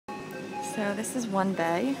So this is one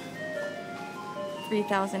bay,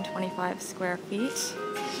 3,025 square feet.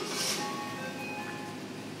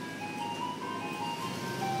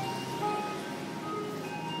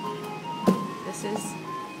 This is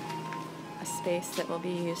a space that will be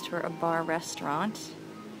used for a bar restaurant,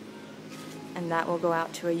 and that will go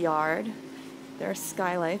out to a yard. There are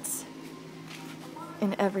skylights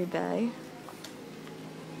in every bay.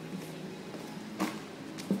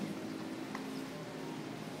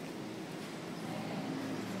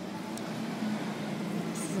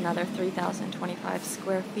 This is another 3,025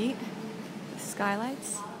 square feet with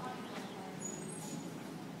skylights.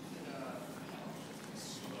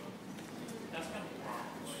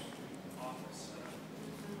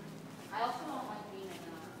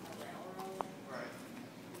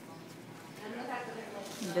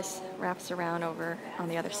 This wraps around over on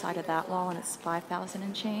the other side of that wall, and it's 5,000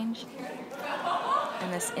 and change.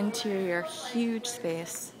 And this interior huge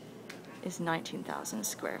space is 19,000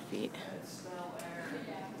 square feet.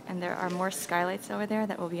 And there are more skylights over there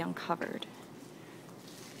that will be uncovered.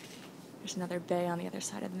 There's another bay on the other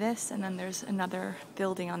side of this, and then there's another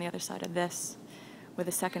building on the other side of this with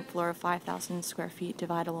a second floor of 5,000 square feet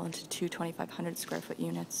dividable into two 2,500 square foot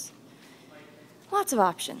units. Lots of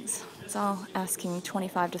options. It's all asking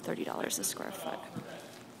 $25 to $30 a square foot.